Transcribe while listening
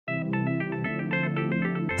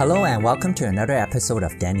Hello and welcome to another episode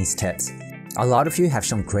of Denny's Tips. A lot of you have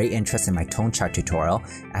shown great interest in my tone chart tutorial,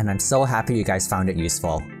 and I'm so happy you guys found it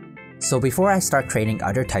useful. So before I start creating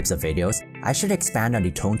other types of videos, I should expand on the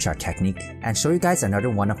tone chart technique and show you guys another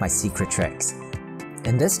one of my secret tricks.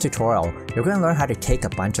 In this tutorial, you're going to learn how to take a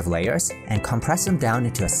bunch of layers and compress them down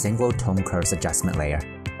into a single tone curves adjustment layer.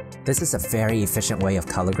 This is a very efficient way of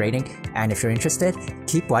color grading, and if you're interested,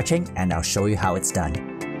 keep watching and I'll show you how it's done.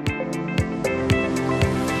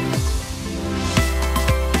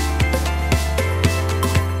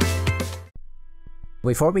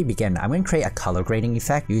 Before we begin, I'm going to create a color grading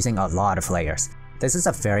effect using a lot of layers. This is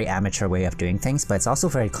a very amateur way of doing things, but it's also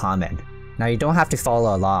very common. Now you don't have to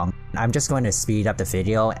follow along. I'm just going to speed up the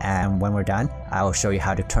video, and when we're done, I will show you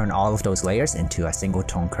how to turn all of those layers into a single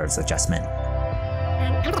tone curves adjustment.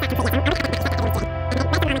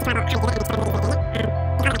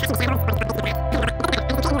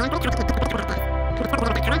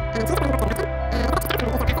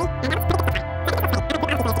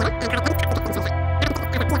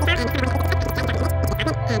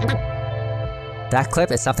 That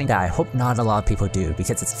clip is something that I hope not a lot of people do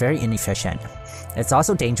because it's very inefficient. It's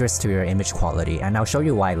also dangerous to your image quality, and I'll show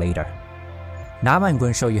you why later. Now I'm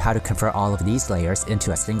going to show you how to convert all of these layers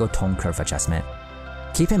into a single tone curve adjustment.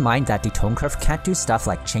 Keep in mind that the tone curve can't do stuff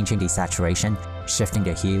like changing the saturation, shifting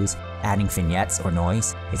the hues, adding vignettes or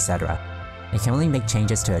noise, etc. It can only make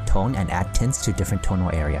changes to a tone and add tints to different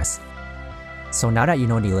tonal areas. So now that you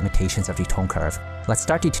know the limitations of the tone curve, let's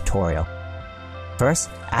start the tutorial.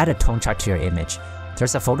 First, add a tone chart to your image.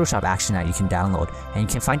 There's a Photoshop action that you can download, and you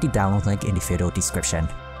can find the download link in the video description.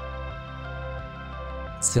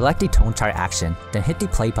 Select the tone chart action, then hit the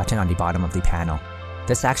play button on the bottom of the panel.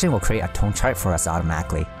 This action will create a tone chart for us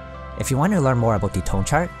automatically. If you want to learn more about the tone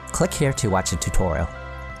chart, click here to watch the tutorial.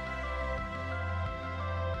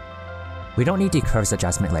 We don't need the curves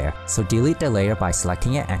adjustment layer, so delete the layer by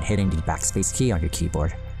selecting it and hitting the backspace key on your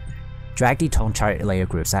keyboard. Drag the tone chart layer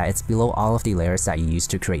group so that it's below all of the layers that you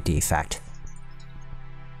used to create the effect.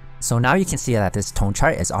 So now you can see that this tone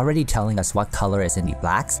chart is already telling us what color is in the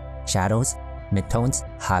blacks, shadows, midtones,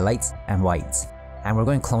 highlights, and whites. And we're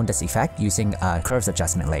going to clone this effect using a curves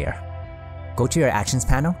adjustment layer. Go to your actions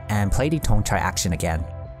panel and play the tone chart action again.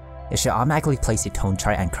 It should automatically place the tone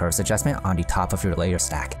chart and curves adjustment on the top of your layer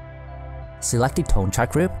stack. Select the tone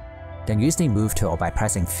chart group, then use the move tool by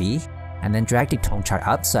pressing V, and then drag the tone chart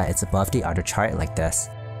up so that it's above the other chart like this.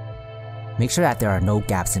 Make sure that there are no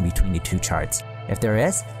gaps in between the two charts. If there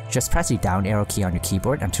is, just press the down arrow key on your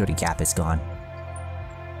keyboard until the gap is gone.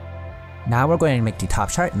 Now we're going to make the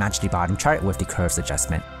top chart match the bottom chart with the curves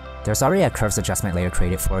adjustment. There's already a curves adjustment layer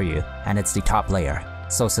created for you, and it's the top layer,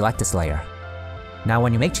 so select this layer. Now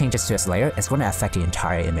when you make changes to this layer, it's going to affect the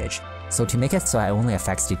entire image. So to make it so it only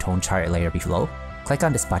affects the tone chart layer below, click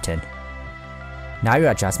on this button. Now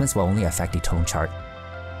your adjustments will only affect the tone chart.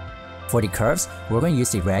 For the curves, we're going to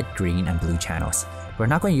use the red, green, and blue channels. We're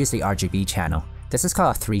not going to use the RGB channel. This is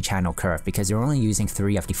called a 3-channel curve because you're only using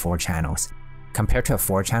 3 of the 4 channels. Compared to a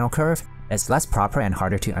 4-channel curve, it's less proper and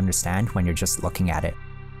harder to understand when you're just looking at it.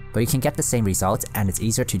 But you can get the same results, and it's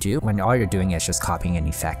easier to do when all you're doing is just copying an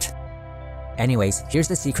effect. Anyways, here's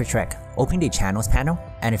the secret trick. Open the channels panel,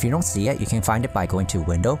 and if you don't see it, you can find it by going to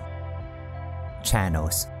Window,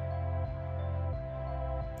 Channels.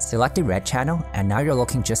 Select the red channel, and now you're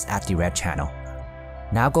looking just at the red channel.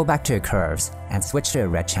 Now go back to your curves and switch to a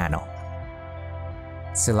red channel.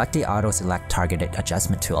 Select the Auto Select Targeted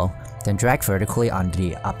Adjustment tool, then drag vertically on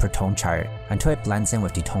the upper tone chart until it blends in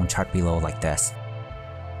with the tone chart below like this.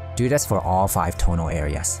 Do this for all 5 tonal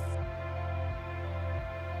areas.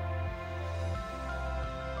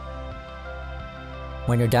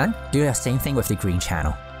 When you're done, do the same thing with the green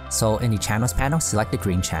channel. So in the channels panel, select the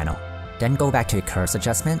green channel. Then go back to your curves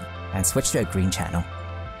adjustment and switch to a green channel.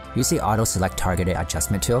 Use the Auto Select Targeted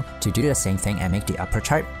Adjustment tool to do the same thing and make the upper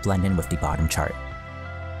chart blend in with the bottom chart.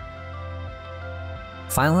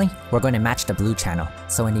 Finally, we're going to match the blue channel.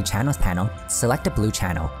 So in the channels panel, select the blue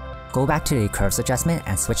channel. Go back to the curves adjustment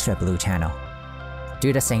and switch to a blue channel.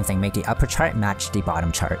 Do the same thing, make the upper chart match the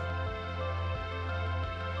bottom chart.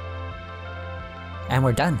 And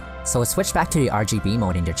we're done. So switch back to the RGB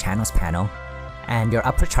mode in your channels panel, and your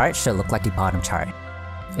upper chart should look like the bottom chart.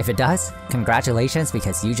 If it does, congratulations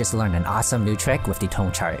because you just learned an awesome new trick with the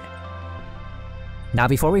tone chart. Now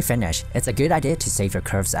before we finish, it's a good idea to save your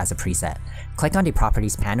curves as a preset. Click on the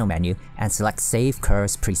Properties panel menu and select Save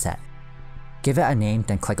Curves Preset. Give it a name,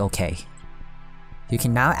 then click OK. You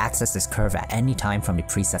can now access this curve at any time from the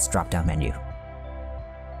Presets drop-down menu.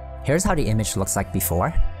 Here's how the image looks like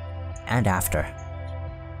before and after.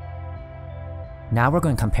 Now we're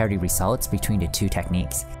going to compare the results between the two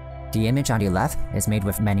techniques. The image on the left is made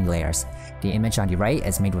with many layers. The image on the right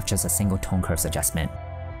is made with just a single tone curves adjustment.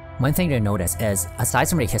 One thing to notice is, aside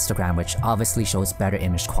from the histogram, which obviously shows better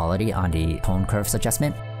image quality on the tone curves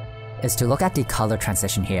adjustment, is to look at the color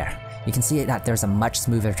transition here. You can see that there's a much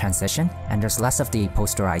smoother transition and there's less of the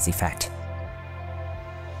posterize effect.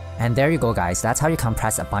 And there you go guys, that's how you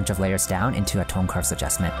compress a bunch of layers down into a tone curves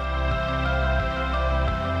adjustment.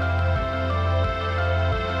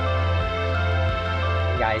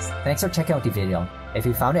 Guys, thanks for checking out the video. If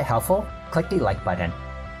you found it helpful, click the like button.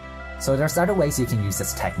 So there's other ways you can use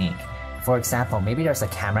this technique. For example, maybe there's a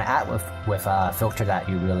camera app with a filter that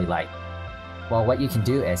you really like. Well, what you can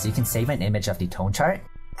do is you can save an image of the tone chart,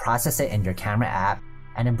 process it in your camera app,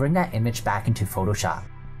 and then bring that image back into Photoshop.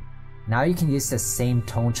 Now you can use the same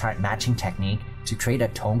tone chart matching technique to create a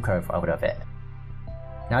tone curve out of it.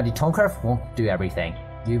 Now the tone curve won't do everything.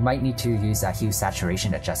 You might need to use a hue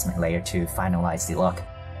saturation adjustment layer to finalize the look.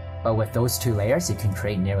 But with those two layers, you can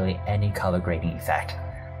create nearly any color grading effect.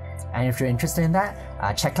 And if you're interested in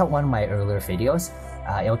that, check out one of my earlier videos.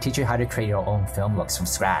 It'll teach you how to create your own film looks from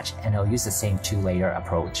scratch, and it'll use the same two-layer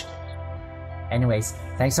approach. Anyways,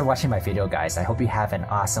 thanks for watching my video guys. I hope you have an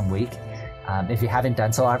awesome week. If you haven't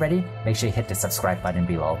done so already, make sure you hit the subscribe button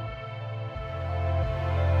below.